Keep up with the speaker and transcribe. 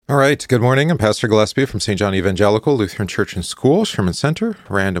All right. Good morning. I'm Pastor Gillespie from St. John Evangelical Lutheran Church and School, Sherman Center,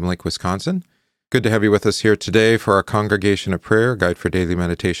 Random Lake, Wisconsin. Good to have you with us here today for our Congregation of Prayer, Guide for Daily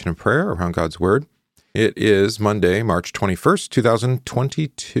Meditation and Prayer around God's Word. It is Monday, March 21st,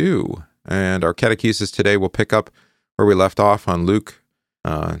 2022, and our catechesis today will pick up where we left off on Luke,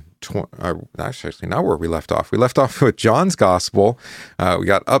 actually not where we left off. We left off with John's Gospel. We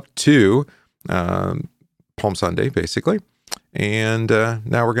got up to Palm Sunday, basically. And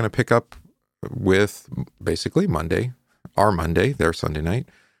now we're going to pick up with basically Monday, our Monday, their Sunday night,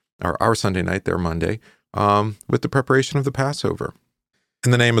 or our Sunday night, their Monday, with the preparation of the Passover.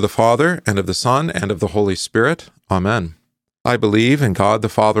 In the name of the Father, and of the Son, and of the Holy Spirit, Amen. I believe in God the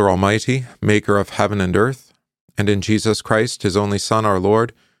Father Almighty, maker of heaven and earth, and in Jesus Christ, his only Son, our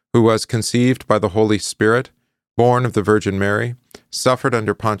Lord, who was conceived by the Holy Spirit, born of the Virgin Mary, suffered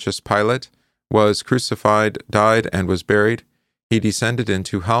under Pontius Pilate, was crucified, died, and was buried. He descended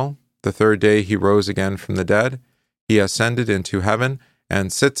into hell. The third day he rose again from the dead. He ascended into heaven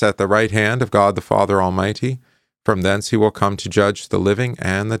and sits at the right hand of God the Father Almighty. From thence he will come to judge the living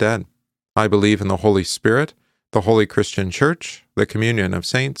and the dead. I believe in the Holy Spirit, the holy Christian Church, the communion of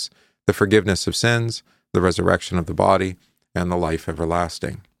saints, the forgiveness of sins, the resurrection of the body, and the life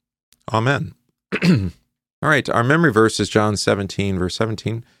everlasting. Amen. All right, our memory verse is John 17, verse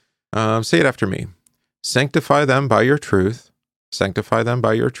 17. Say it after me. Sanctify them by your truth. Sanctify them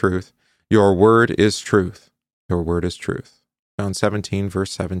by your truth. Your word is truth. Your word is truth. John 17,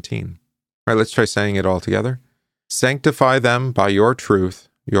 verse 17. All right, let's try saying it all together. Sanctify them by your truth.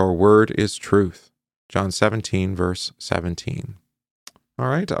 Your word is truth. John 17, verse 17. All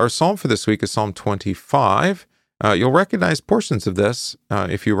right, our psalm for this week is Psalm 25. You'll recognize portions of this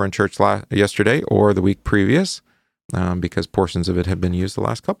if you were in church yesterday or the week previous, because portions of it have been used the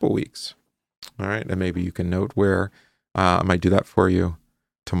last couple of weeks. All right, and maybe you can note where I might do that for you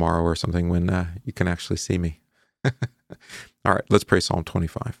tomorrow or something when you can actually see me. All right, let's pray Psalm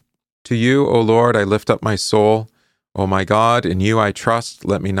 25. To you, O Lord, I lift up my soul. O my God, in you I trust.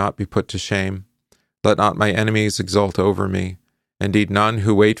 Let me not be put to shame. Let not my enemies exult over me. Indeed, none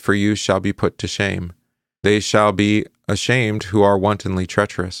who wait for you shall be put to shame. They shall be ashamed who are wantonly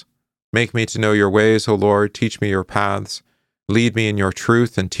treacherous. Make me to know your ways, O Lord. Teach me your paths. Lead me in your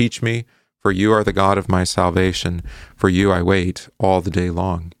truth and teach me, for you are the God of my salvation. For you I wait all the day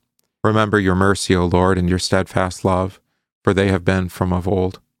long. Remember your mercy, O Lord, and your steadfast love, for they have been from of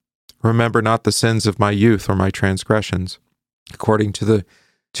old. Remember not the sins of my youth or my transgressions. According to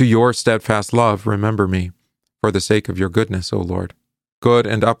your steadfast love, remember me, for the sake of your goodness, O Lord. Good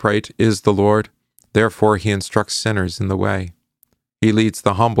and upright is the Lord, therefore he instructs sinners in the way. He leads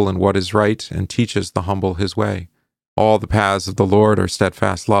the humble in what is right and teaches the humble his way. All the paths of the Lord are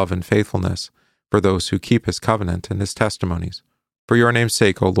steadfast love and faithfulness for those who keep his covenant and his testimonies. For your name's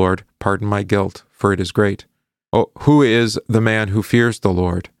sake, O Lord, pardon my guilt, for it is great. Oh, who is the man who fears the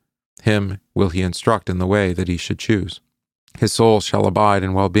Lord? Him will he instruct in the way that he should choose. His soul shall abide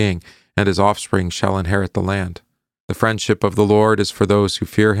in well-being, and his offspring shall inherit the land. The friendship of the Lord is for those who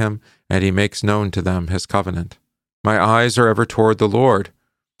fear him, and he makes known to them his covenant. My eyes are ever toward the Lord,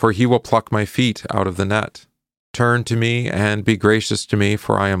 for he will pluck my feet out of the net. Turn to me and be gracious to me,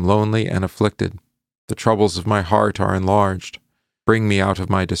 for I am lonely and afflicted. The troubles of my heart are enlarged. Bring me out of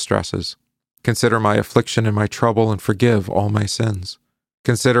my distresses. Consider my affliction and my trouble, and forgive all my sins.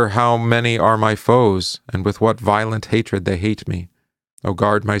 Consider how many are my foes, and with what violent hatred they hate me. O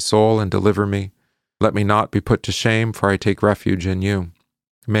guard my soul and deliver me. Let me not be put to shame, for I take refuge in you.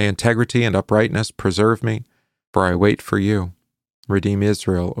 May integrity and uprightness preserve me, for I wait for you. Redeem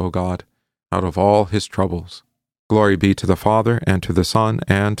Israel, O God, out of all his troubles. Glory be to the Father, and to the Son,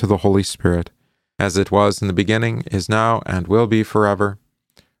 and to the Holy Spirit, as it was in the beginning, is now, and will be forever.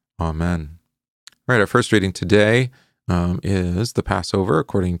 Amen. All right, our first reading today is the Passover,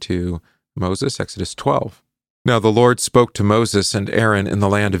 according to Moses, Exodus 12. Now the Lord spoke to Moses and Aaron in the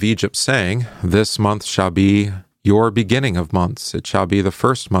land of Egypt, saying, This month shall be your beginning of months. It shall be the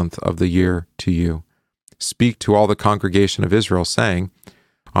first month of the year to you. Speak to all the congregation of Israel, saying,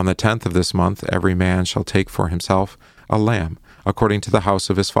 On the 10th of this month every man shall take for himself a lamb, according to the house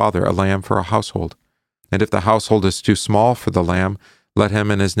of his father, a lamb for a household. And if the household is too small for the lamb, let him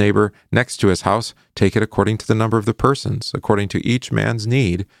and his neighbor next to his house take it according to the number of the persons. According to each man's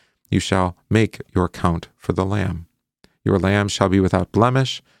need, you shall make your count for the lamb. Your lamb shall be without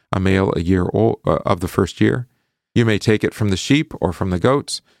blemish, a male a year old, of the first year. You may take it from the sheep or from the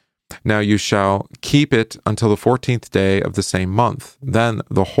goats. Now you shall keep it until the 14th day of the same month. Then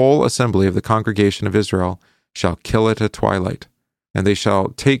the whole assembly of the congregation of Israel shall kill it at twilight. And they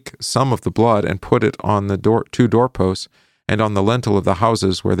shall take some of the blood and put it on the two doorposts and on the lintel of the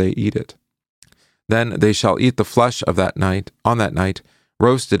houses where they eat it. Then they shall eat the flesh of that night, on that night,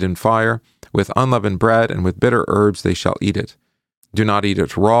 roasted in fire, with unleavened bread, and with bitter herbs they shall eat it. Do not eat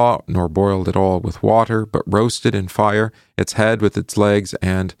it raw, nor boiled at all with water, but roasted in fire, its head with its legs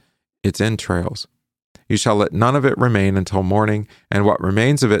and its entrails. You shall let none of it remain until morning, and what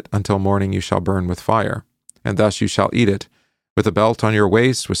remains of it until morning you shall burn with fire. And thus you shall eat it, with a belt on your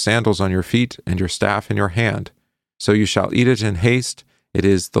waist, with sandals on your feet, and your staff in your hand. So you shall eat it in haste. It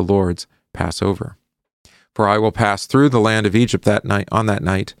is the Lord's Passover. For I will pass through the land of Egypt on that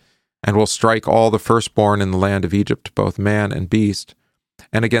night, and will strike all the firstborn in the land of Egypt, both man and beast.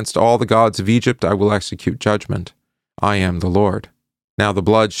 And against all the gods of Egypt I will execute judgment. I am the Lord. Now the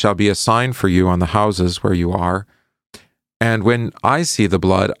blood shall be a sign for you on the houses where you are. And when I see the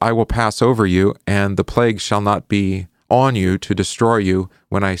blood, I will pass over you, and the plague shall not be on you to destroy you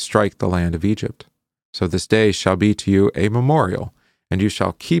when I strike the land of Egypt. So this day shall be to you a memorial, and you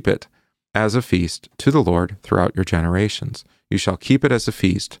shall keep it as a feast to the Lord throughout your generations. You shall keep it as a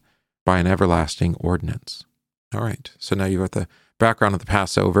feast by an everlasting ordinance. All right, so now you've got the background of the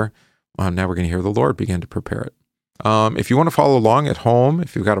Passover. Now we're going to hear the Lord begin to prepare it. If you want to follow along at home,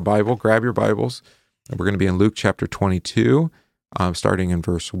 if you've got a Bible, grab your Bibles. We're going to be in Luke chapter 22, starting in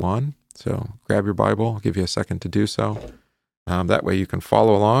verse 1. So grab your Bible. I'll give you a second to do so. That way you can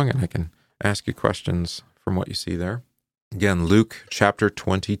follow along, and I can ask you questions from what you see there. Again, Luke chapter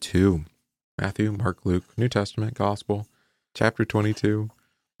 22. Matthew, Mark, Luke, New Testament, Gospel, chapter 22.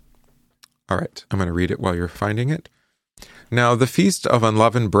 All right, I'm going to read it while you're finding it. Now the feast of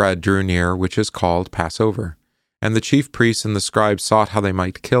unleavened bread drew near, which is called Passover. And the chief priests and the scribes sought how they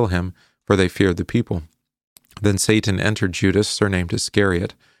might kill him, for they feared the people. Then Satan entered Judas, surnamed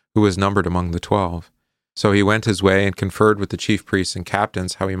Iscariot, who was numbered among the 12. So he went his way and conferred with the chief priests and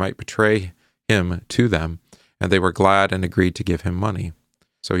captains how he might betray him to them, and they were glad and agreed to give him money.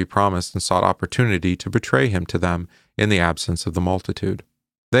 So he promised and sought opportunity to betray him to them in the absence of the multitude.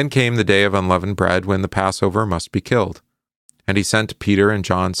 Then came the day of unleavened bread, when the Passover must be killed. And he sent Peter and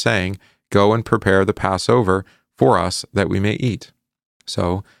John, saying, Go and prepare the Passover for us, that we may eat.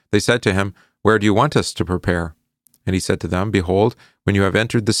 So they said to him, Where do you want us to prepare? And he said to them, Behold, when you have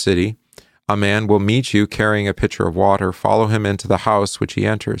entered the city, a man will meet you carrying a pitcher of water. Follow him into the house which he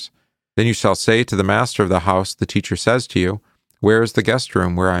enters. Then you shall say to the master of the house, The teacher says to you, Where is the guest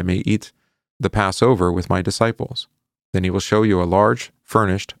room where I may eat the Passover with my disciples? Then he will show you a large,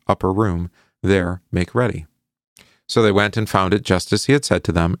 furnished upper room. There make ready. So they went and found it just as he had said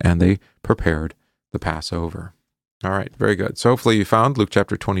to them, and they prepared the Passover. All right, very good. So hopefully you found Luke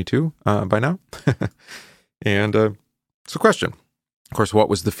chapter 22 by now. And it's a question. Of course, what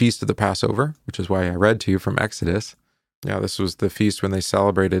was the feast of the Passover, which is why I read to you from Exodus. Yeah, this was the feast when they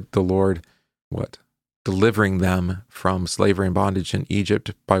celebrated the Lord, delivering them from slavery and bondage in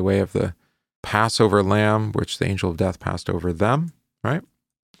Egypt by way of the Passover lamb, which the angel of death passed over them, right?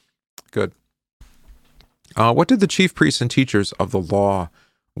 Good. What did the chief priests and teachers of the law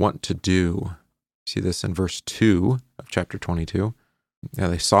want to do? See this in verse 2 of chapter 22. Yeah,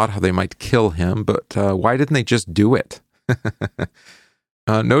 they sought how they might kill him, but why didn't they just do it?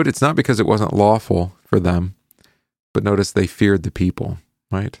 Note, it's not because it wasn't lawful for them, but notice they feared the people,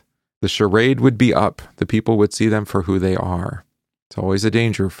 right? The charade would be up. The people would see them for who they are. It's always a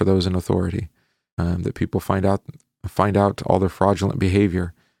danger for those in authority, that people find out all their fraudulent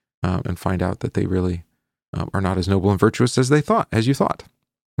behavior, and find out that they really are not as noble and virtuous as you thought.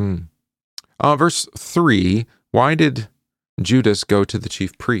 Verse 3, why did Judas go to the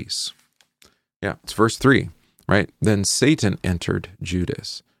chief priests? Yeah, it's verse 3, right? Then Satan entered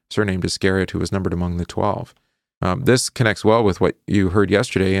Judas, surnamed Iscariot, who was numbered among the 12. This connects well with what you heard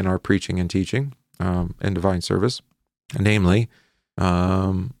yesterday in our preaching and teaching in divine service. Namely,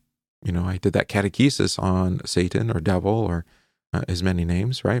 I did that catechesis on Satan or devil or his many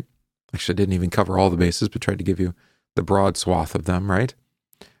names, right? Actually, I didn't even cover all the bases, but tried to give you the broad swath of them, right?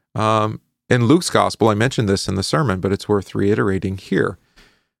 In Luke's gospel, I mentioned this in the sermon, but it's worth reiterating here.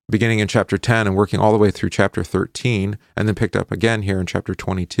 Beginning in chapter 10 and working all the way through chapter 13, and then picked up again here in chapter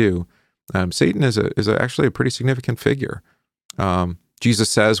 22, Satan is actually a pretty significant figure. Jesus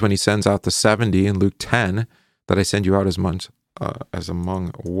says when he sends out the 70 in Luke 10, that I send you out as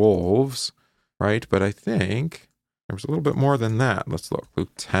among wolves, right? But I think there was a little bit more than that. Let's look.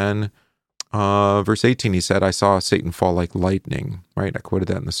 Luke 10, verse 18, he said, I saw Satan fall like lightning, right? I quoted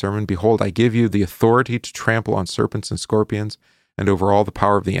that in the sermon. Behold, I give you the authority to trample on serpents and scorpions and over all the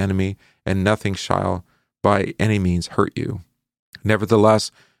power of the enemy, and nothing shall by any means hurt you. Nevertheless,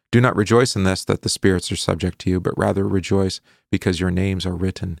 do not rejoice in this, that the spirits are subject to you, but rather rejoice because your names are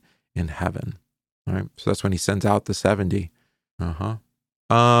written in heaven. All right. So that's when he sends out the 70 Uh-huh.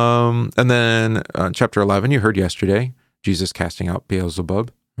 And then chapter 11, you heard yesterday, Jesus casting out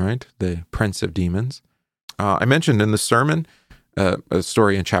Beelzebub, right? The prince of demons. I mentioned in the sermon a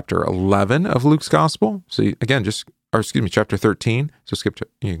story in chapter 11 of Luke's gospel. So again, chapter 13. So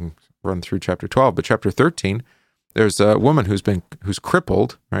you can run through chapter 12, but chapter 13, there's a woman who's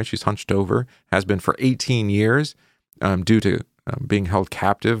crippled, right? She's hunched over, has been for 18 years due to being held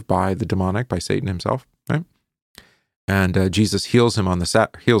captive by Satan himself, right? And Jesus heals her on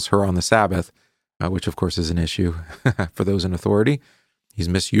the Sabbath, which of course is an issue for those in authority. He's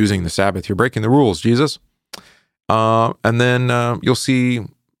misusing the Sabbath. You're breaking the rules, Jesus. And then you'll see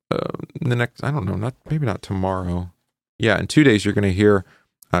the next, I don't know, maybe not tomorrow. Yeah, in 2 days you're going to hear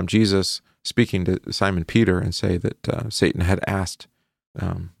Jesus speaking to Simon Peter and say that Satan had asked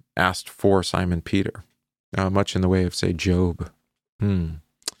for Simon Peter, much in the way of, say, Job.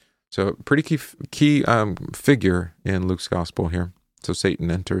 So pretty key figure in Luke's gospel here. So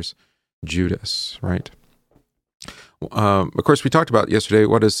Satan enters Judas, right? Of course, we talked about yesterday,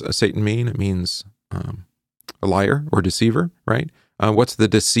 what does Satan mean? It means a liar or deceiver, right? What's the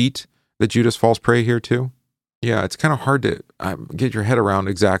deceit that Judas falls prey here to? Yeah, it's kind of hard to get your head around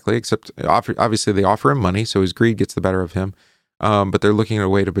exactly, except obviously they offer him money, so his greed gets the better of him. But they're looking at a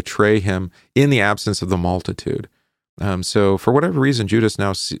way to betray him in the absence of the multitude. So for whatever reason, Judas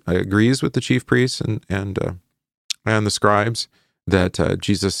now agrees with the chief priests and the scribes that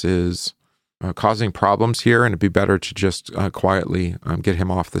Jesus is causing problems here, and it'd be better to just quietly get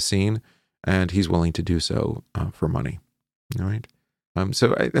him off the scene, and he's willing to do so for money. All right.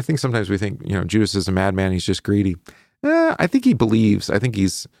 So I think sometimes we think, Judas is a madman. He's just greedy. I think he believes. I think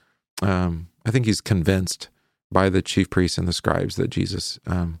he's convinced by the chief priests and the scribes that Jesus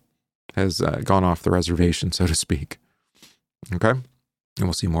has gone off the reservation, so to speak. Okay, and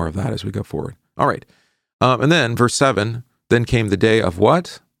we'll see more of that as we go forward. All right, and then verse 7. Then came the day of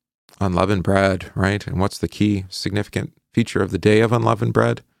what? Unleavened bread, right? And what's the key significant feature of the day of unleavened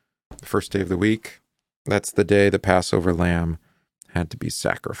bread? The first day of the week. That's the day the Passover lamb had to be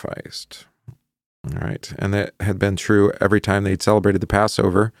sacrificed. All right. And that had been true every time they'd celebrated the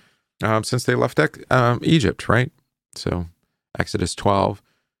Passover since they left Egypt, right? So Exodus 12.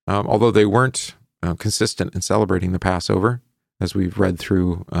 Although they weren't consistent in celebrating the Passover, as we've read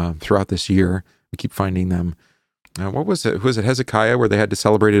through throughout this year, we keep finding them. What was it? Was it Hezekiah where they had to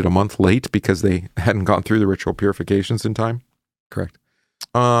celebrate it a month late because they hadn't gone through the ritual purifications in time? Correct.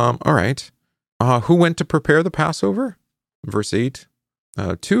 All right. Who went to prepare the Passover? Verse 8.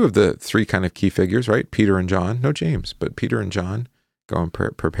 Two of the three kind of key figures, right? Peter and John. No James, but Peter and John go and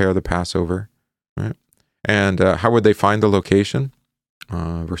prepare the Passover, right? And how would they find the location?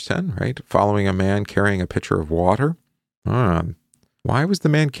 Verse 10, right? Following a man carrying a pitcher of water. Why was the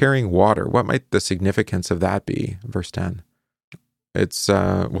man carrying water? What might the significance of that be? Verse 10. It's,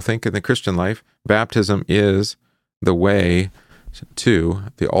 we'll think in the Christian life, baptism is the way to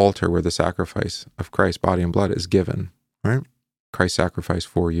the altar where the sacrifice of Christ's body and blood is given, right? Christ's sacrifice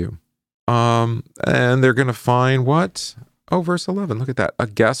for you. And they're going to find what? Oh, verse 11, look at that. A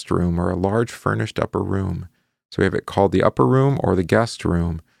guest room or a large furnished upper room. So we have it called the upper room or the guest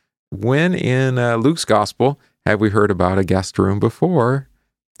room. When in Luke's gospel have we heard about a guest room before?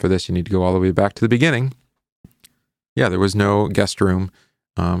 For this, you need to go all the way back to the beginning. Yeah, there was no guest room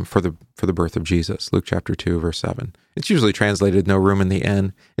for the birth of Jesus. Luke chapter 2, verse 7. It's usually translated no room in the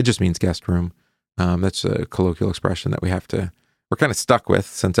inn. It just means guest room. That's a colloquial expression that we're kind of stuck with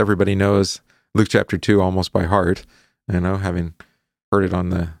since everybody knows Luke chapter 2 almost by heart. Having heard it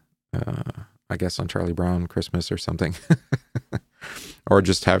on I guess on Charlie Brown Christmas or something. Or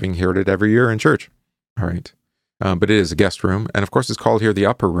just having heard it every year in church. All right. But it is a guest room. And of course, it's called here the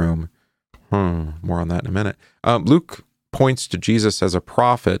upper room. More on that in a minute. Luke points to Jesus as a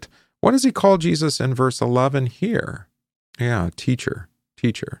prophet. What does he call Jesus in verse 11 here? Yeah, teacher.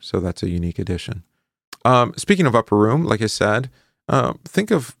 So that's a unique addition. Speaking of upper room, like I said,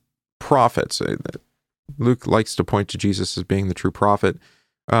 think of prophets. Luke likes to point to Jesus as being the true prophet.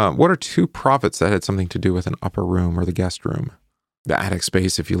 What are two prophets that had something to do with an upper room or the guest room? The attic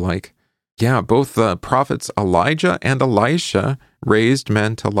space, if you like. Yeah, both the prophets Elijah and Elisha raised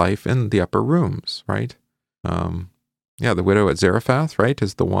men to life in the upper rooms, right? The widow at Zarephath, right,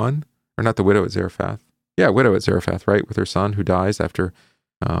 is the one. Or not the widow at Zarephath. Yeah, widow at Zarephath, right, with her son who dies after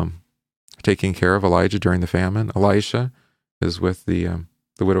taking care of Elijah during the famine. Elisha is with the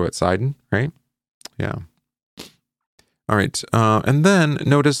widow at Sidon, right? Yeah. All right, and then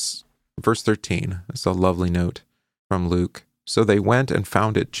notice verse 13. It's a lovely note from Luke. So they went and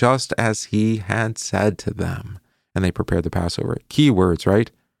found it just as he had said to them, and they prepared the Passover. Key words, right?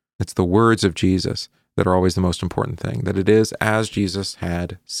 It's the words of Jesus. that are always the most important thing, that it is as Jesus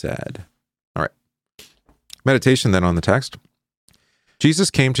had said. All right. Meditation then on the text.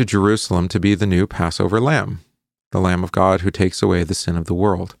 Jesus came to Jerusalem to be the new Passover lamb, the Lamb of God who takes away the sin of the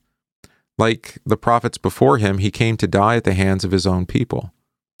world. Like the prophets before him, he came to die at the hands of his own people.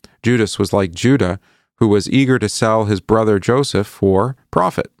 Judas was like Judah, who was eager to sell his brother Joseph for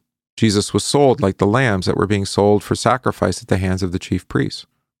profit. Jesus was sold like the lambs that were being sold for sacrifice at the hands of the chief priests.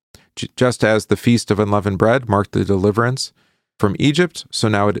 Just as the Feast of Unleavened Bread marked the deliverance from Egypt, so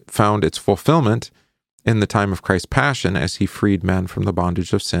now it found its fulfillment in the time of Christ's passion as he freed men from the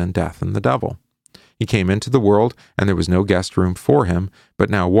bondage of sin, death, and the devil. He came into the world, and there was no guest room for him, but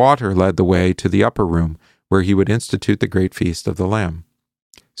now water led the way to the upper room, where he would institute the great feast of the Lamb.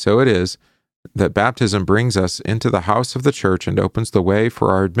 So it is that baptism brings us into the house of the church and opens the way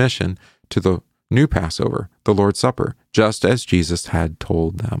for our admission to the new Passover, the Lord's Supper, just as Jesus had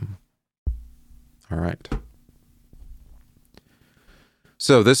told them. All right.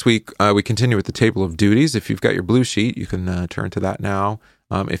 So this week, we continue with the table of duties. If you've got your blue sheet, you can turn to that now.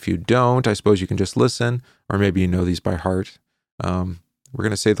 If you don't, I suppose you can just listen, or maybe you know these by heart. We're going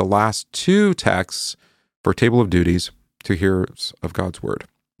to say the last two texts for table of duties to hearers of God's word.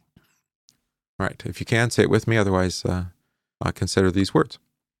 All right, if you can, say it with me. Otherwise, consider these words.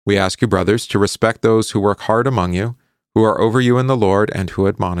 We ask you, brothers, to respect those who work hard among you, who are over you in the Lord, and who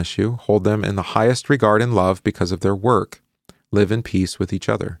admonish you. Hold them in the highest regard and love because of their work. Live in peace with each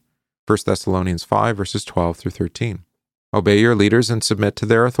other. 1 Thessalonians 5, verses 12 through 13. Obey your leaders and submit to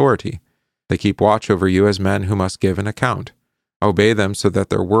their authority. They keep watch over you as men who must give an account. Obey them so that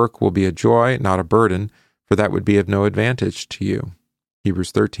their work will be a joy, not a burden, for that would be of no advantage to you.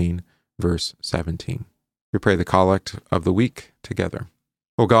 Hebrews 13, verse 17. We pray the collect of the week together.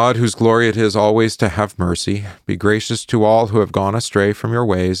 O God, whose glory it is always to have mercy, be gracious to all who have gone astray from your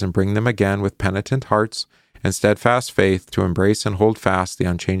ways, and bring them again with penitent hearts and steadfast faith to embrace and hold fast the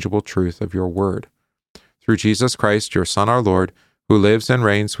unchangeable truth of your word. Through Jesus Christ, your Son, our Lord, who lives and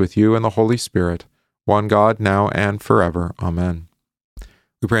reigns with you in the Holy Spirit, one God, now and forever. Amen.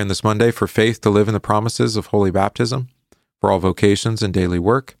 We pray on this Monday for faith to live in the promises of holy baptism, for all vocations and daily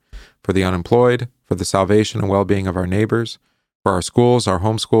work, for the unemployed, for the salvation and well-being of our neighbors, for our schools, our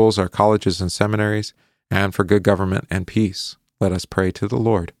homeschools, our colleges and seminaries, and for good government and peace. Let us pray to the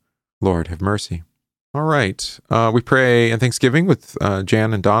Lord. Lord, have mercy. All right. We pray in Thanksgiving with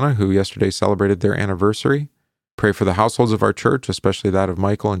Jan and Donna, who yesterday celebrated their anniversary. Pray for the households of our church, especially that of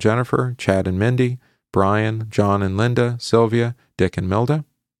Michael and Jennifer, Chad and Mindy, Brian, John and Linda, Sylvia, Dick and Milda.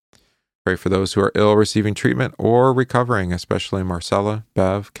 Pray for those who are ill receiving treatment or recovering, especially Marcella,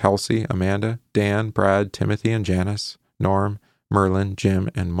 Bev, Kelsey, Amanda, Dan, Brad, Timothy and Janice, Norm, Merlin, Jim,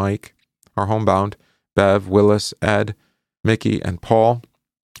 and Mike. Our homebound, Bev, Willis, Ed, Mickey, and Paul.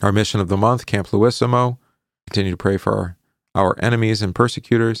 Our mission of the month, Camp Lewisimo. Continue to pray for our enemies and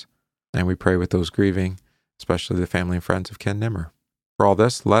persecutors, and we pray with those grieving, especially the family and friends of Ken Nimmer. For all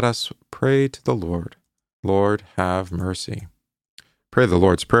this, let us pray to the Lord. Lord, have mercy. Pray the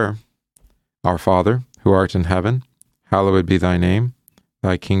Lord's Prayer. Our Father, who art in heaven, hallowed be thy name.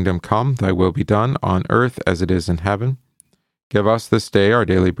 Thy kingdom come, thy will be done, on earth as it is in heaven. Give us this day our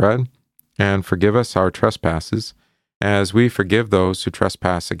daily bread, and forgive us our trespasses, as we forgive those who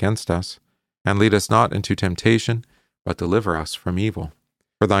trespass against us. And lead us not into temptation, but deliver us from evil.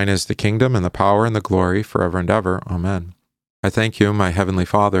 For thine is the kingdom, and the power, and the glory, forever and ever. Amen. I thank you, my heavenly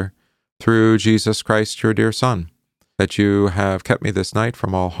Father, through Jesus Christ, your dear Son, that you have kept me this night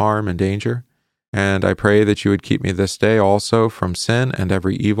from all harm and danger, and I pray that you would keep me this day also from sin and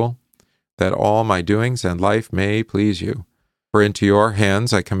every evil, that all my doings and life may please you. For into your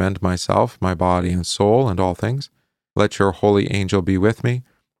hands I commend myself, my body and soul, and all things. Let your holy angel be with me,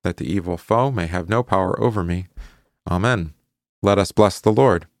 that the evil foe may have no power over me. Amen. Let us bless the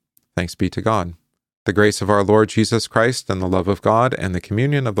Lord. Thanks be to God. The grace of our Lord Jesus Christ, and the love of God, and the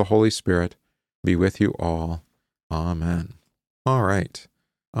communion of the Holy Spirit be with you all. Amen. All right.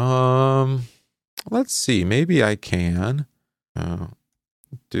 Let's see. Maybe I can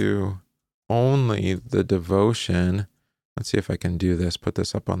do only the devotion. Let's see if I can do this. Put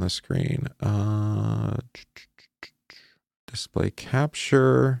this up on the screen. Display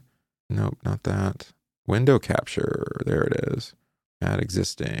capture. Nope, not that. Window capture. There it is. Add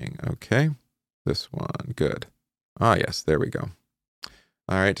existing. Okay. This one. Good. Ah, yes. There we go.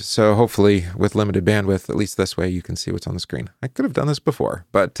 All right. So hopefully with limited bandwidth, at least this way you can see what's on the screen. I could have done this before,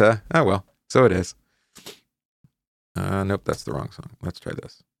 but oh well. So it is. Nope, that's the wrong song. Let's try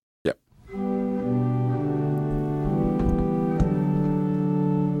this. Yep.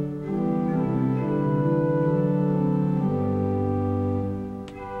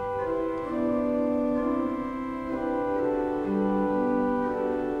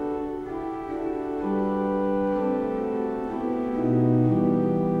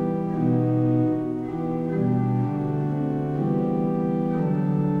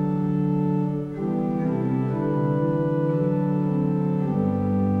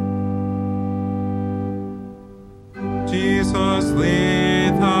 Jesus,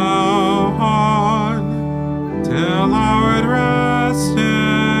 lead thou on, till our rest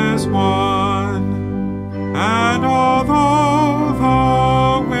is won. And although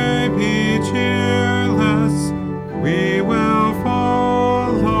the way be cheerless, we will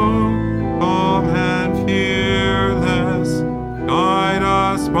follow, calm and fearless. Guide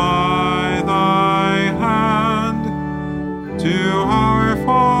us by thy hand to our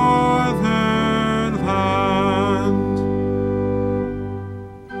fatherland.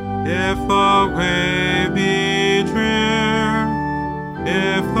 If the way be drear,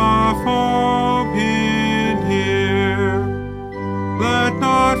 if the foe be near, let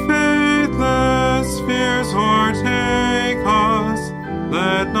not faithless fears o'ertake us,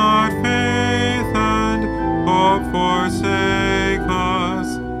 let not faith and hope forsake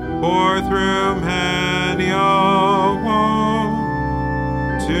us, for through many a woe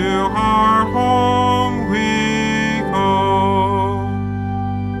to our home we go.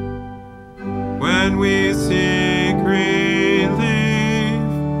 When we seek relief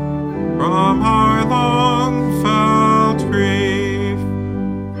from our long felt grief,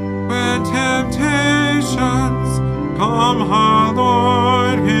 when temptations come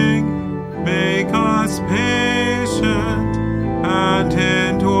alluring, make us patient and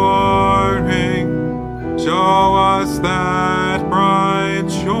enduring. Show us that bright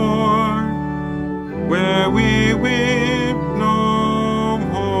shore where we weep no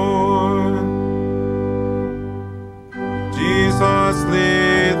more. Jesus,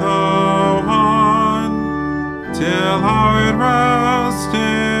 lead thou on, till our rest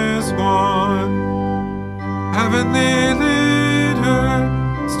is won. Heavenly leader,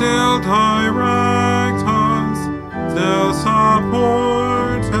 still direct us, still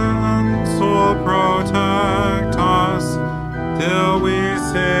support and soul protect us, till we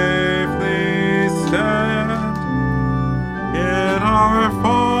safely stand in our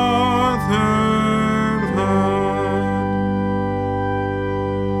fatherland.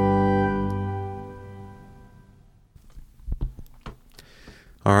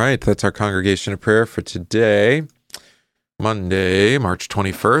 All right, that's our congregation of prayer for today, Monday, March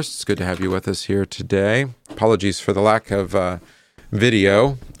 21st. It's good to have you with us here today. Apologies for the lack of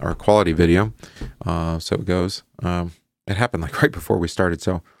video, or quality video. So it goes. It happened like right before we started,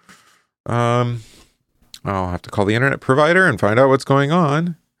 so I'll have to call the internet provider and find out what's going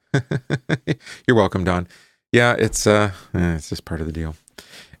on. You're welcome, Don. Yeah, it's just part of the deal.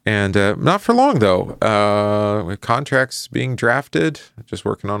 And not for long, though. With contracts being drafted, just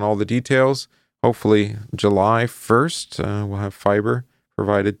working on all the details. Hopefully July 1st, we'll have fiber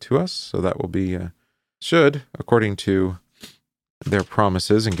provided to us. So that will be, should, according to their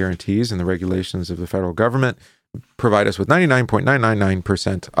promises and guarantees and the regulations of the federal government, provide us with 99.999%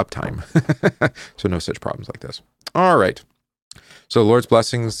 uptime. So no such problems like this. All right. So Lord's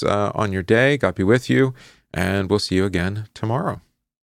blessings on your day. God be with you. And we'll see you again tomorrow.